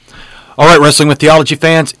All right, Wrestling with Theology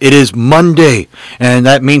fans, it is Monday, and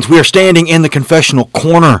that means we are standing in the confessional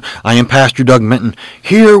corner. I am Pastor Doug Minton,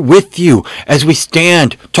 here with you as we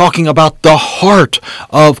stand talking about the heart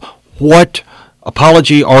of what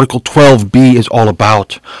Apology Article 12b is all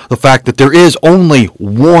about. The fact that there is only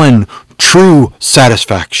one true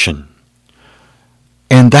satisfaction.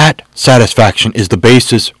 And that satisfaction is the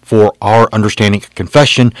basis for our understanding of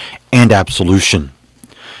confession and absolution.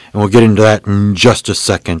 And we'll get into that in just a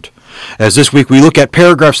second, as this week we look at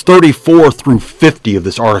paragraphs 34 through 50 of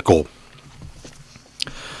this article.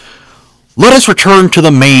 Let us return to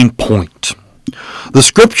the main point. The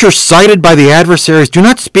scriptures cited by the adversaries do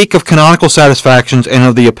not speak of canonical satisfactions and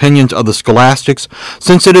of the opinions of the scholastics,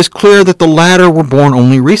 since it is clear that the latter were born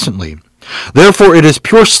only recently. Therefore, it is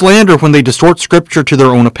pure slander when they distort Scripture to their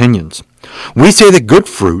own opinions. We say that good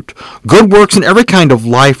fruit, good works in every kind of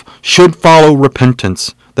life should follow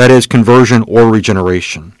repentance, that is, conversion or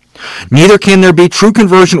regeneration. Neither can there be true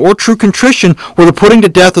conversion or true contrition where the putting to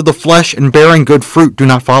death of the flesh and bearing good fruit do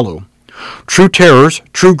not follow. True terrors,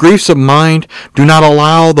 true griefs of mind do not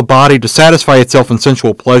allow the body to satisfy itself in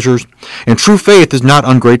sensual pleasures, and true faith is not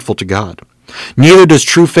ungrateful to God. Neither does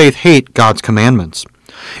true faith hate God's commandments.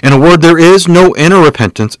 In a word, there is no inner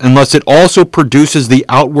repentance unless it also produces the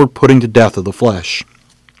outward putting to death of the flesh.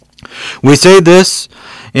 We say this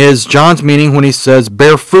is John's meaning when he says,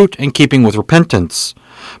 bear fruit in keeping with repentance,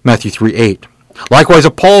 Matthew 3:8. Likewise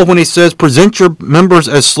of Paul when he says, present your members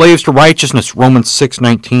as slaves to righteousness, Romans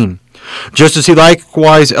 6:19. Just as he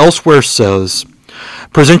likewise elsewhere says,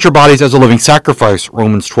 present your bodies as a living sacrifice,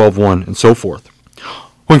 Romans 12:1, and so forth.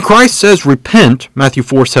 When Christ says repent, Matthew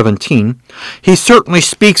 4:17, he certainly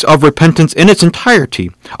speaks of repentance in its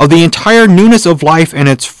entirety, of the entire newness of life and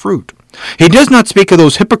its fruit. He does not speak of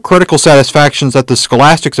those hypocritical satisfactions that the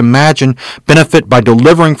scholastics imagine benefit by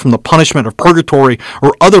delivering from the punishment of purgatory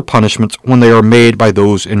or other punishments when they are made by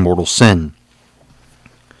those in mortal sin.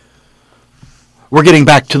 We're getting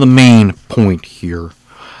back to the main point here,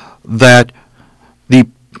 that it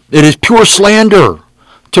is pure slander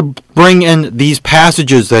to bring in these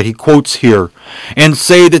passages that he quotes here and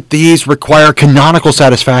say that these require canonical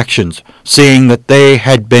satisfactions, saying that they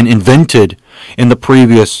had been invented in the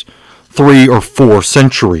previous 3 or 4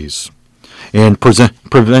 centuries and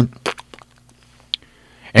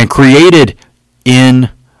created in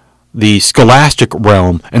the scholastic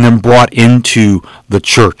realm and then brought into the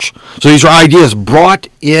church. So these are ideas brought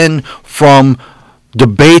in from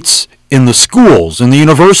debates in the schools and the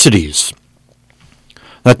universities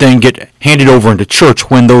that then get handed over into church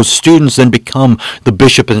when those students then become the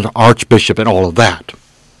bishop and the archbishop and all of that.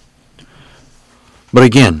 But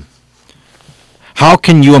again, how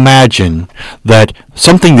can you imagine that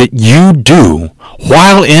something that you do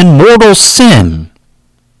while in mortal sin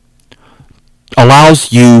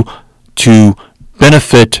allows you to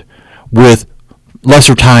benefit with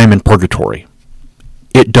lesser time in purgatory?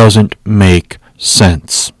 It doesn't make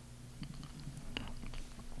sense.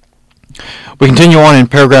 We continue on in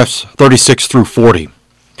paragraphs 36 through 40.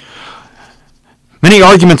 Many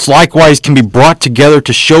arguments likewise can be brought together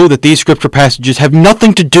to show that these scripture passages have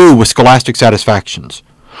nothing to do with scholastic satisfactions.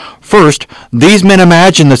 First, these men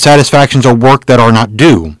imagine that satisfactions are work that are not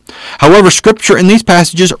due. However, scripture in these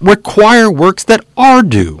passages require works that are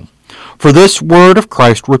due. For this word of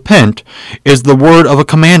Christ, repent, is the word of a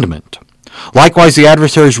commandment. Likewise, the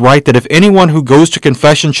adversaries write that if anyone who goes to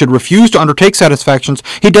confession should refuse to undertake satisfactions,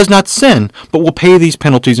 he does not sin, but will pay these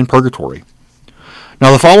penalties in purgatory.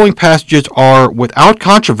 Now, the following passages are, without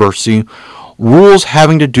controversy, rules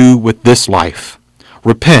having to do with this life.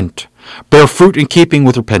 Repent, bear fruit in keeping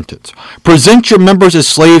with repentance. Present your members as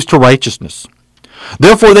slaves to righteousness.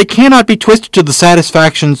 Therefore, they cannot be twisted to the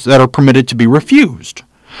satisfactions that are permitted to be refused.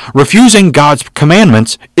 Refusing God's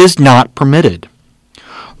commandments is not permitted.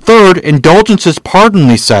 Third, indulgences pardon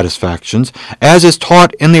these satisfactions, as is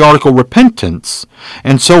taught in the article repentance,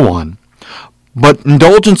 and so on. But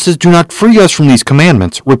indulgences do not free us from these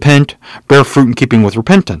commandments. Repent, bear fruit in keeping with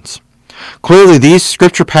repentance. Clearly, these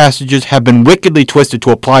scripture passages have been wickedly twisted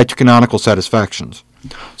to apply to canonical satisfactions.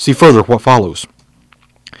 See further what follows.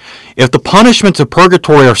 If the punishments of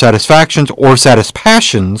purgatory are satisfactions or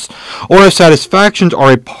satisfactions, or if satisfactions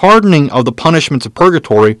are a pardoning of the punishments of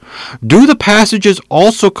purgatory, do the passages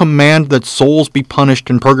also command that souls be punished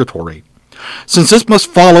in purgatory? Since this must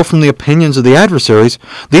follow from the opinions of the adversaries,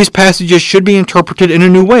 these passages should be interpreted in a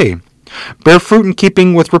new way. Bear fruit in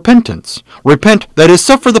keeping with repentance. Repent, that is,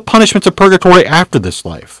 suffer the punishments of purgatory after this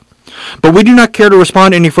life. But we do not care to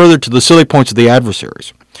respond any further to the silly points of the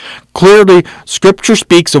adversaries. Clearly, Scripture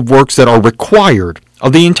speaks of works that are required,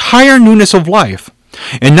 of the entire newness of life,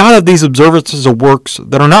 and not of these observances of works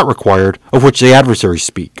that are not required, of which the adversaries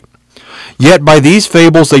speak. Yet by these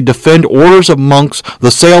fables they defend orders of monks,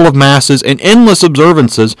 the sale of masses, and endless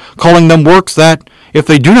observances, calling them works that, if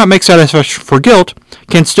they do not make satisfaction for guilt,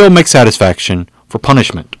 can still make satisfaction for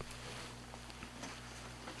punishment.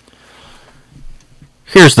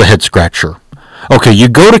 Here's the head scratcher. Okay, you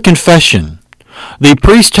go to confession. The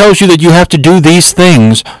priest tells you that you have to do these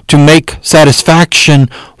things to make satisfaction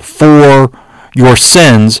for your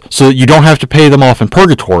sins so that you don't have to pay them off in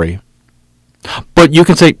purgatory. But you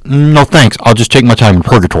can say, no thanks, I'll just take my time in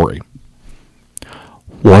purgatory.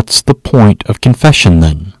 What's the point of confession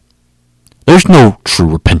then? There's no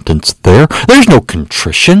true repentance there. There's no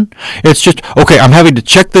contrition. It's just, okay, I'm having to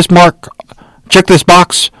check this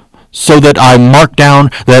box so that I mark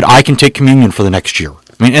down that I can take communion for the next year.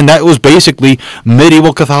 I mean, and that was basically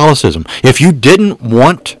medieval Catholicism. If you didn't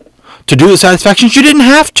want to do the satisfactions, you didn't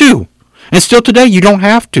have to. And still today, you don't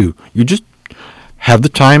have to. You just have the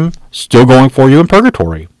time still going for you in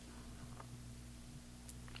purgatory.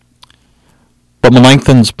 But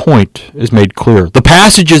Melanchthon's point is made clear. The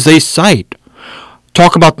passages they cite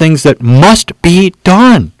talk about things that must be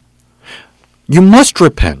done. You must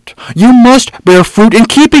repent. You must bear fruit in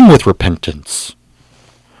keeping with repentance.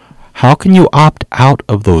 How can you opt out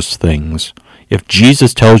of those things if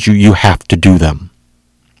Jesus tells you you have to do them?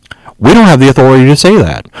 We don't have the authority to say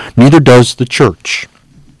that. Neither does the church.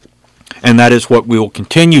 And that is what we will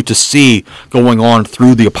continue to see going on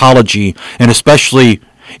through the Apology, and especially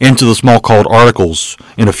into the Smalcald articles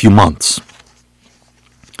in a few months.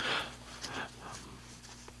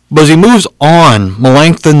 But as he moves on,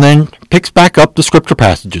 Melanchthon then picks back up the scripture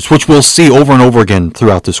passages, which we'll see over and over again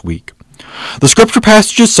throughout this week. The scripture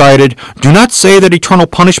passages cited do not say that eternal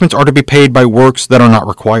punishments are to be paid by works that are not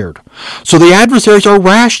required. So the adversaries are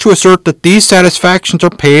rash to assert that these satisfactions are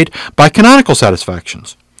paid by canonical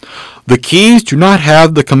satisfactions. The keys do not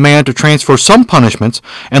have the command to transfer some punishments,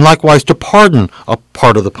 and likewise to pardon a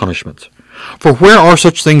part of the punishments. For where are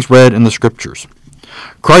such things read in the Scriptures?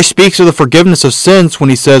 Christ speaks of the forgiveness of sins when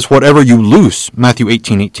he says, whatever you loose, Matthew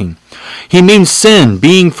 18:18. He means sin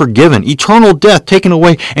being forgiven, eternal death taken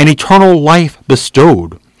away, and eternal life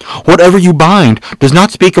bestowed. Whatever you bind does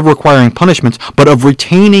not speak of requiring punishments, but of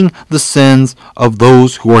retaining the sins of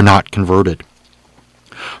those who are not converted.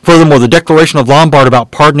 Furthermore, the declaration of Lombard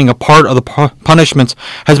about pardoning a part of the punishments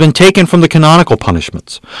has been taken from the canonical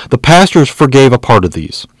punishments. The pastors forgave a part of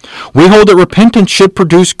these. We hold that repentance should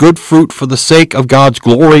produce good fruit for the sake of God's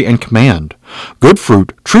glory and command. Good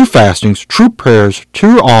fruit, true fastings, true prayers,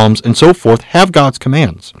 true alms, and so forth have God's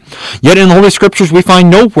commands. Yet in the Holy Scriptures we find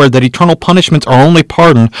nowhere that eternal punishments are only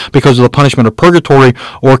pardoned because of the punishment of purgatory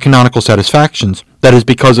or canonical satisfactions, that is,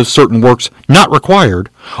 because of certain works not required,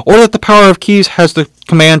 or that the power of keys has the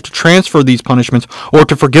command to transfer these punishments or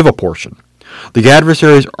to forgive a portion. The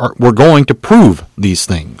adversaries were going to prove these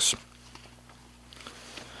things.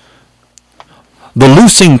 The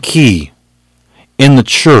loosing key in the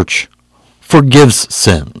church forgives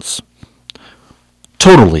sins.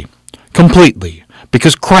 Totally, completely,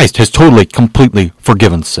 because Christ has totally, completely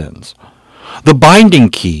forgiven sins. The binding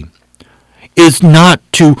key is not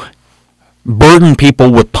to burden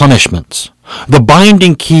people with punishments. The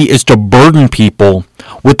binding key is to burden people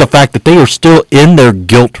with the fact that they are still in their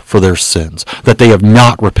guilt for their sins, that they have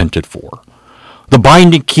not repented for. The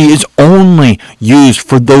binding key is only used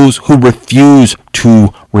for those who refuse to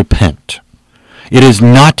repent. It is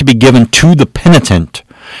not to be given to the penitent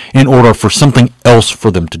in order for something else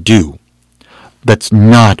for them to do. That's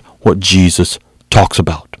not what Jesus talks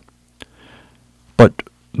about. But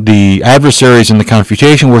the adversaries in the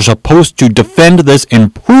confutation were supposed to defend this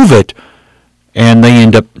and prove it, and they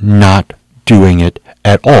end up not doing it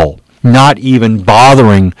at all. Not even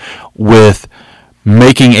bothering with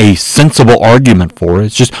making a sensible argument for it.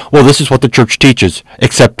 It's just, well, this is what the church teaches,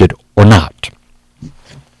 accept it or not.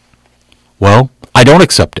 Well, I don't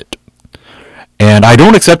accept it. And I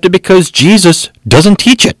don't accept it because Jesus doesn't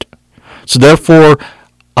teach it. So therefore,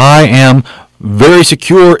 I am very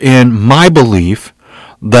secure in my belief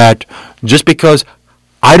that just because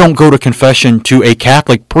I don't go to confession to a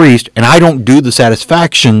Catholic priest and I don't do the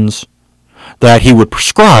satisfactions that he would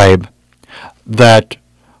prescribe, that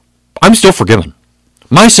I'm still forgiven.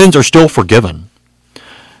 My sins are still forgiven.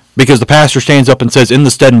 Because the pastor stands up and says, in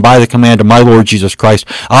the stead and by the command of my Lord Jesus Christ,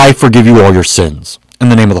 I forgive you all your sins. In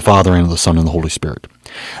the name of the Father, and of the Son, and the Holy Spirit.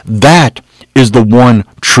 That is the one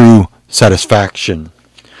true satisfaction.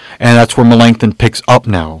 And that's where Melanchthon picks up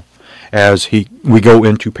now, as we go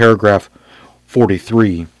into paragraph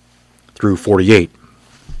 43 through 48.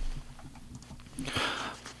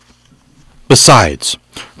 Besides,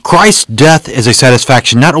 Christ's death is a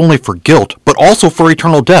satisfaction not only for guilt, but also for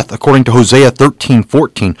eternal death, according to Hosea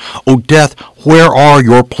 13:14. O death, where are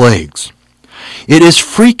your plagues? It is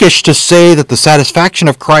freakish to say that the satisfaction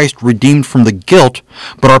of Christ redeemed from the guilt,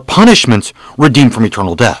 but our punishments redeemed from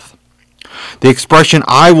eternal death. The expression,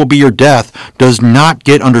 I will be your death, does not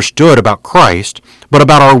get understood about Christ, but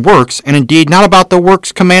about our works, and indeed not about the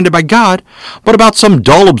works commanded by God, but about some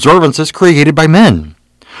dull observances created by men.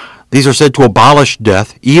 These are said to abolish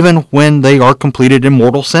death, even when they are completed in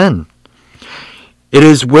mortal sin. It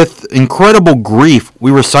is with incredible grief we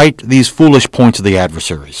recite these foolish points of the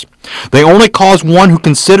adversaries. They only cause one who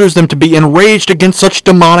considers them to be enraged against such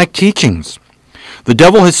demonic teachings. The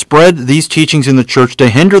devil has spread these teachings in the church to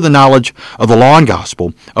hinder the knowledge of the law and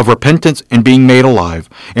gospel, of repentance and being made alive,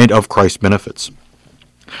 and of Christ's benefits.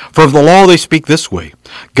 For of the law they speak this way: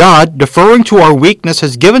 God, deferring to our weakness,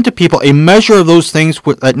 has given to people a measure of those things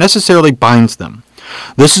that necessarily binds them.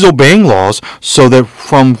 This is obeying laws, so that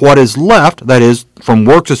from what is left, that is, from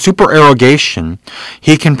works of supererogation,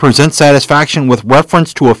 he can present satisfaction with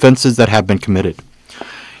reference to offenses that have been committed.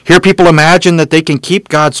 Here people imagine that they can keep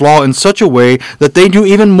God's law in such a way that they do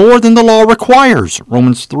even more than the law requires.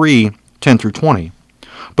 Romans 3:10-20.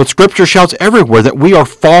 But Scripture shouts everywhere that we are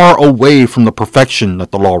far away from the perfection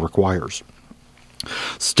that the law requires.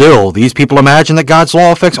 Still, these people imagine that God's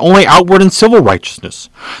law affects only outward and civil righteousness.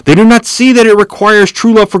 They do not see that it requires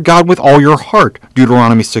true love for God with all your heart,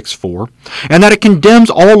 Deuteronomy 6:4, and that it condemns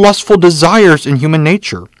all lustful desires in human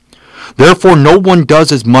nature. Therefore, no one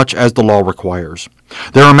does as much as the law requires.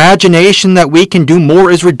 Their imagination that we can do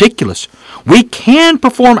more is ridiculous. We can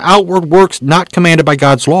perform outward works not commanded by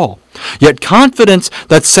God's law. Yet confidence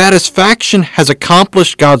that satisfaction has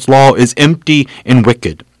accomplished God's law is empty and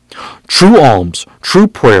wicked. True alms, true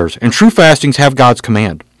prayers, and true fastings have God's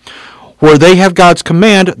command. Where they have God's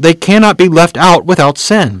command, they cannot be left out without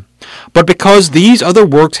sin. But because these other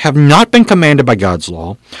works have not been commanded by God's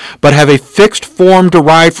law, but have a fixed form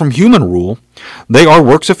derived from human rule, they are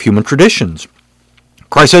works of human traditions.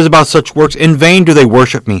 Christ says about such works, in vain do they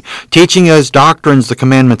worship me, teaching as doctrines the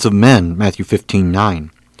commandments of men, Matthew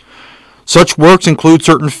 15:9. Such works include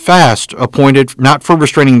certain fasts appointed not for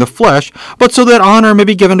restraining the flesh, but so that honor may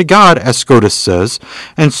be given to God, as Scotus says,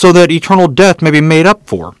 and so that eternal death may be made up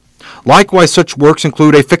for. Likewise, such works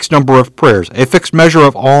include a fixed number of prayers, a fixed measure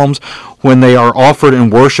of alms when they are offered in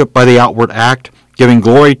worship by the outward act, giving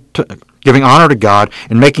honor to God,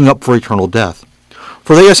 and making up for eternal death.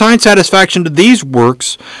 For they assign satisfaction to these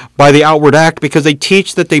works by the outward act because they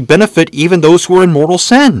teach that they benefit even those who are in mortal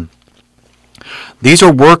sin. These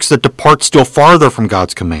are works that depart still farther from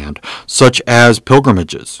God's command, such as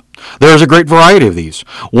pilgrimages. There is a great variety of these.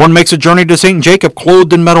 One makes a journey to St. Jacob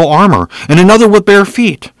clothed in metal armor, and another with bare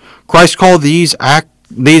feet. Christ called these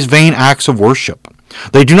vain acts of worship.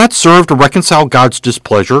 They do not serve to reconcile God's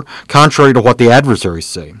displeasure, contrary to what the adversaries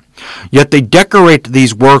say. Yet they decorate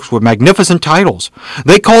these works with magnificent titles.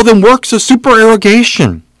 They call them works of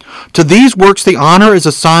supererogation. To these works the honor is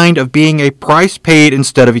assigned of being a price paid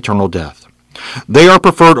instead of eternal death. They are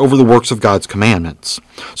preferred over the works of God's commandments.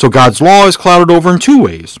 So God's law is clouded over in two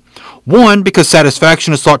ways. One, because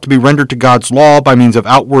satisfaction is thought to be rendered to God's law by means of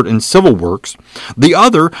outward and civil works. The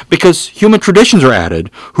other, because human traditions are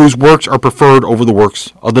added, whose works are preferred over the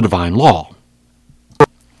works of the divine law.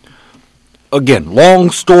 Again,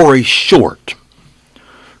 long story short,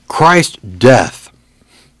 Christ's death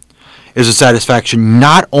is a satisfaction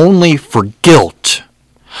not only for guilt,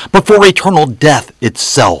 but for eternal death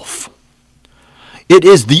itself. It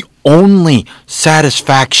is the only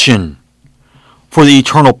satisfaction for the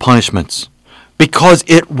eternal punishments because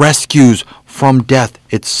it rescues from death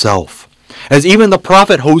itself. As even the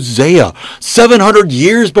prophet Hosea, 700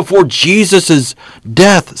 years before Jesus'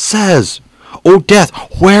 death, says, O death,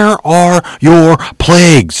 where are your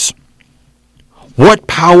plagues? What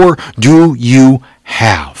power do you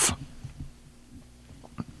have?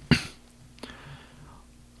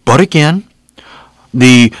 But again,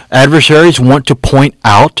 the adversaries want to point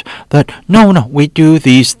out that, no, we do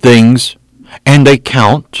these things and they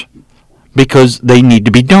count because they need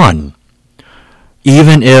to be done,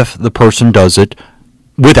 even if the person does it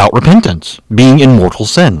without repentance, being in mortal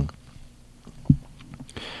sin.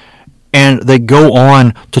 And they go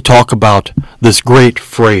on to talk about this great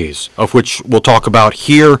phrase, of which we'll talk about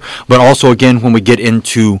here, but also again when we get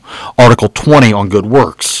into Article 20 on good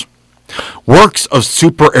works. Works of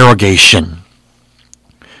supererogation.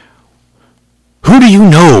 Who do you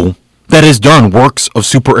know that has done works of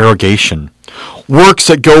supererogation? Works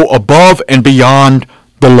that go above and beyond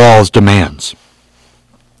the law's demands.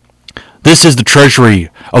 This is the treasury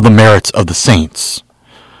of the merits of the saints.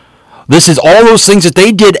 This is all those things that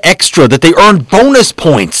they did extra, that they earned bonus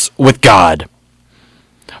points with God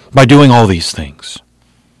by doing all these things.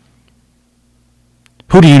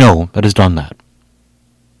 Who do you know that has done that?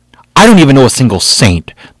 I don't even know a single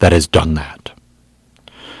saint that has done that.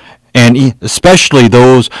 And especially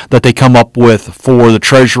those that they come up with for the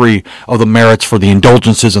treasury of the merits for the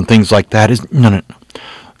indulgences and things like that is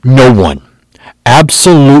no one,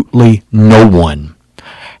 absolutely no one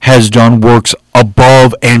has done works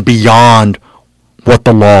above and beyond what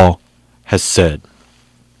the law has said.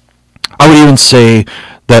 I would even say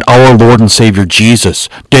that our Lord and Savior Jesus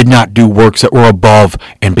did not do works that were above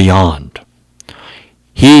and beyond.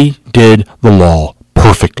 He did the law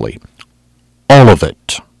perfectly, all of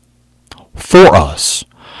it, for us,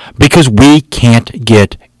 because we can't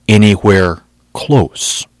get anywhere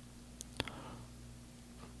close.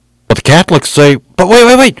 But the Catholics say, but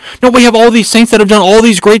wait. No, we have all these saints that have done all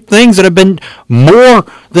these great things that have been more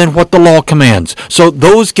than what the law commands. So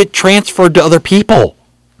those get transferred to other people.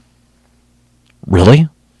 Really?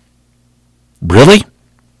 Really?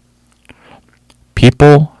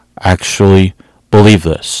 People actually believe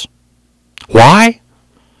this. Why?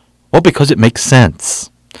 Well, because it makes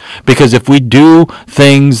sense. Because if we do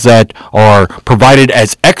things that are provided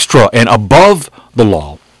as extra and above the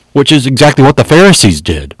law, which is exactly what the Pharisees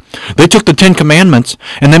did, they took the 10 Commandments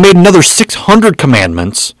and they made another 600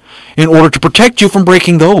 commandments in order to protect you from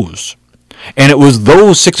breaking those. And it was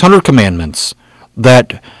those 600 commandments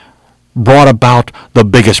that brought about the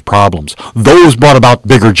biggest problems. Those brought about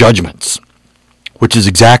bigger judgments, which is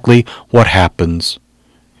exactly what happens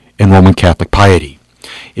in Roman Catholic piety,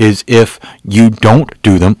 is if you don't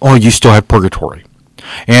do them, you still have purgatory.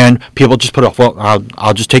 And people just put off, well,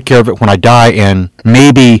 I'll just take care of it when I die, and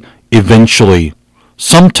maybe eventually,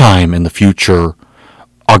 sometime in the future,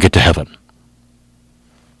 I'll get to heaven.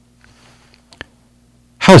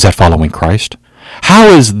 How is that following Christ? How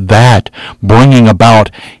is that bringing about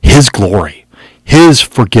His glory, His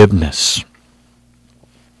forgiveness?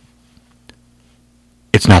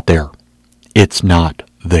 It's not there. It's not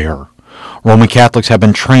there. Roman Catholics have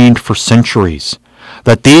been trained for centuries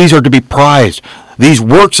that these are to be prized. These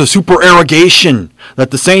works of supererogation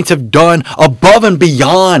that the saints have done above and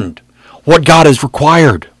beyond what God has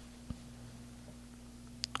required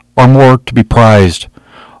are more to be prized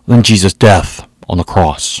than Jesus' death on the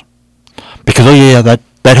cross. Because,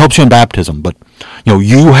 that helps you in baptism, but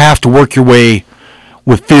you have to work your way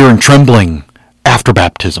with fear and trembling after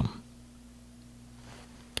baptism.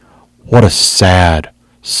 What a sad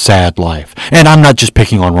life. And I'm not just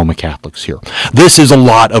picking on Roman Catholics here. This is a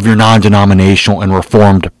lot of your non-denominational and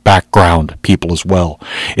Reformed background people as well.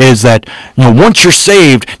 Is that, once you're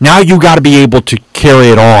saved, now you got to be able to carry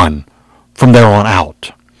it on from there on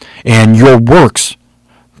out. And your works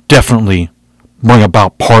definitely bring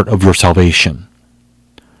about part of your salvation.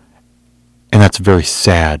 And that's a very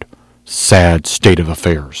sad state of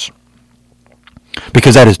affairs.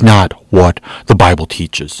 Because that is not what the Bible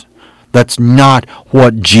teaches. That's not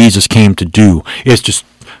what Jesus came to do, is just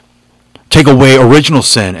take away original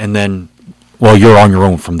sin and then, you're on your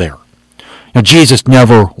own from there. Jesus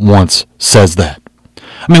never once says that.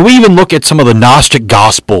 We even look at some of the Gnostic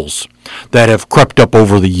Gospels that have crept up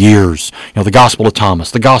over the years. The Gospel of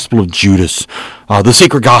Thomas, the Gospel of Judas, the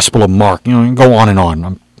Sacred Gospel of Mark, go on and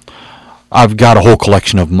on. I've got a whole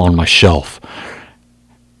collection of them on my shelf.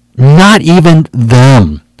 Not even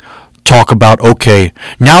them talk about, okay,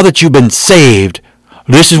 now that you've been saved,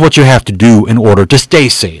 this is what you have to do in order to stay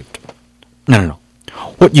saved. No.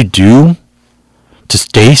 What you do to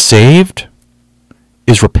stay saved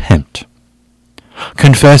is repent.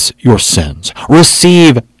 Confess your sins.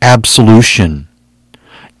 Receive absolution.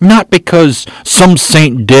 Not because some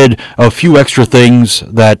saint did a few extra things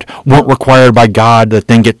that weren't required by God that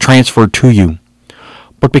then get transferred to you,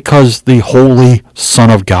 but because the Holy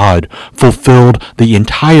Son of God fulfilled the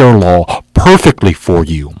entire law perfectly for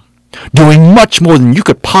you, doing much more than you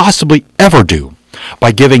could possibly ever do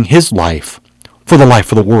by giving His life for the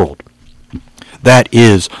life of the world. That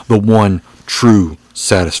is the one true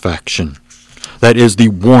satisfaction. That is the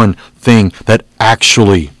one thing that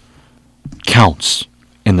actually counts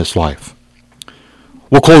in this life.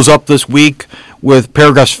 We'll close up this week with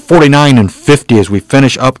paragraphs 49 and 50 as we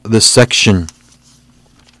finish up this section.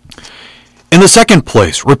 In the second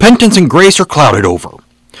place, repentance and grace are clouded over.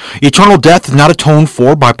 Eternal death is not atoned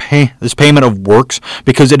for by this payment of works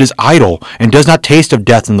because it is idle and does not taste of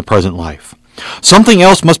death in the present life. Something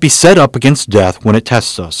else must be set up against death when it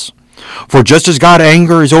tests us. For just as God's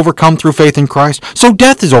anger is overcome through faith in Christ, so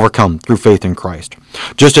death is overcome through faith in Christ.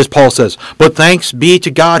 Just as Paul says, but thanks be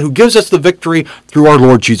to God who gives us the victory through our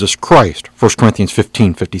Lord Jesus Christ. 1 Corinthians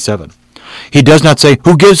 15:57. He does not say,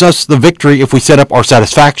 who gives us the victory if we set up our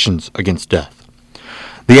satisfactions against death.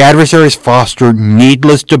 The adversaries foster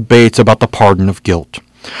needless debates about the pardon of guilt.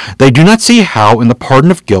 They do not see how, in the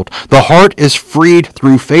pardon of guilt, the heart is freed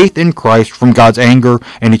through faith in Christ from God's anger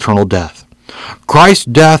and eternal death. Christ's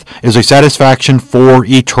death is a satisfaction for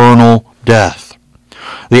eternal death.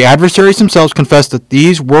 The adversaries themselves confess that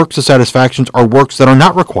these works of satisfactions are works that are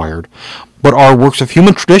not required, but are works of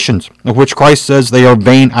human traditions, of which Christ says they are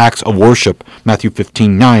vain acts of worship. Matthew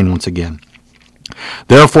 15:9 once again.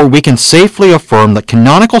 Therefore, we can safely affirm that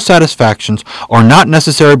canonical satisfactions are not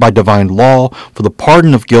necessary by divine law for the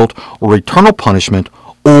pardon of guilt or eternal punishment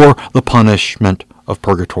or the punishment of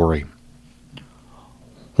purgatory.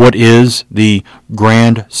 What is the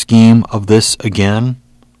grand scheme of this again?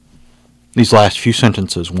 These last few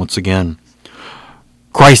sentences once again.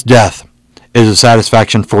 Christ's death is a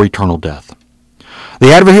satisfaction for eternal death.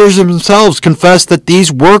 The adversaries themselves confess that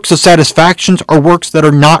these works of satisfactions are works that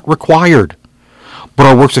are not required, but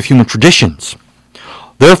are works of human traditions.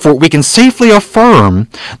 Therefore, we can safely affirm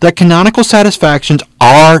that canonical satisfactions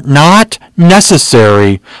are not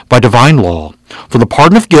necessary by divine law for the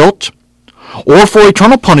pardon of guilt, or for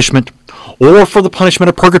eternal punishment, or for the punishment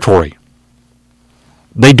of purgatory.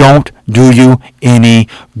 They don't do you any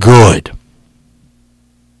good.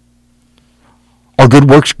 Are good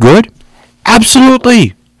works good?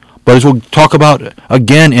 Absolutely. But as we'll talk about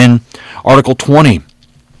again in Article 20,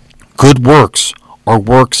 good works are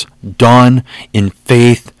works done in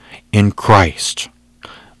faith in Christ.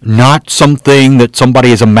 Not something that somebody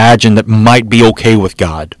has imagined that might be okay with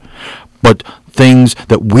God, but things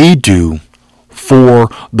that we do for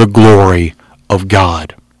the glory of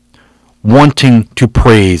God, wanting to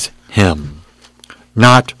praise Him,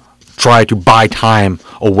 not try to buy time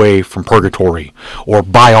away from purgatory or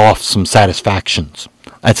buy off some satisfactions.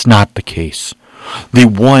 That's not the case. The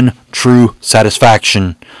one true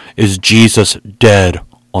satisfaction is Jesus dead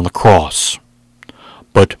on the cross,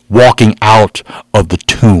 but walking out of the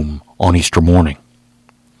tomb on Easter morning.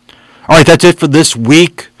 All right, that's it for this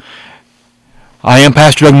week. I am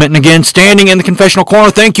Pastor Doug Minton again, standing in the confessional corner.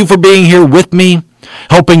 Thank you for being here with me,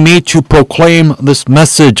 helping me to proclaim this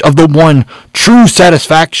message of the one true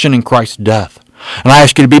satisfaction in Christ's death. And I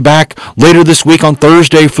ask you to be back later this week on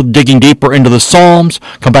Thursday for digging deeper into the Psalms.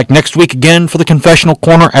 Come back next week again for the confessional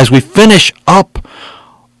corner as we finish up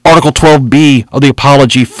Article 12b of the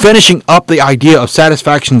Apology, finishing up the idea of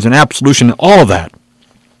satisfactions and absolution and all of that,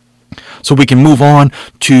 so we can move on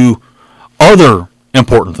to other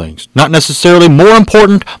important things. Not necessarily more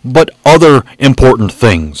important, but other important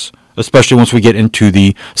things, especially once we get into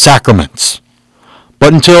the sacraments.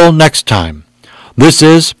 But until next time, this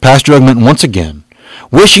is Pastor Doug Minton once again,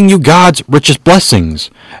 wishing you God's richest blessings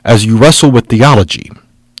as you wrestle with theology.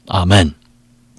 Amen.